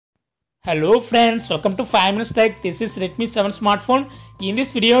Hello friends, welcome to 5 Minutes Tech. This is Redmi 7 smartphone. In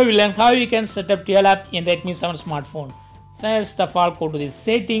this video, we will learn how you can set up dual app in Redmi 7 smartphone. First of all, go to the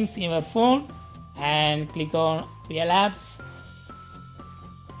settings in your phone and click on dual apps.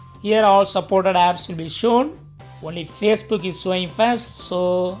 Here all supported apps will be shown. Only Facebook is showing first,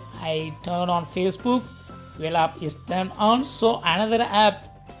 so I turn on Facebook. Dual app is turned on, so another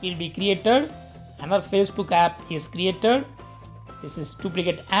app will be created. Another Facebook app is created. This is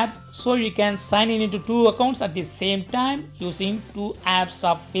duplicate app, so you can sign in into two accounts at the same time using two apps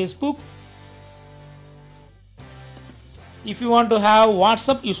of Facebook. If you want to have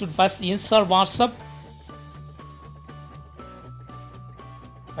WhatsApp, you should first install WhatsApp.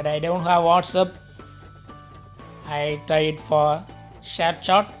 But I don't have WhatsApp. I tried for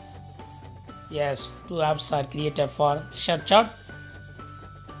ShareChat. Yes, two apps are created for ShareChat.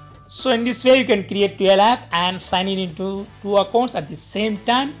 So in this way you can create dual app and sign in into two accounts at the same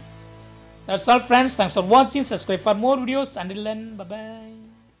time. That's all friends. Thanks for watching. Subscribe for more videos. Until then, bye bye.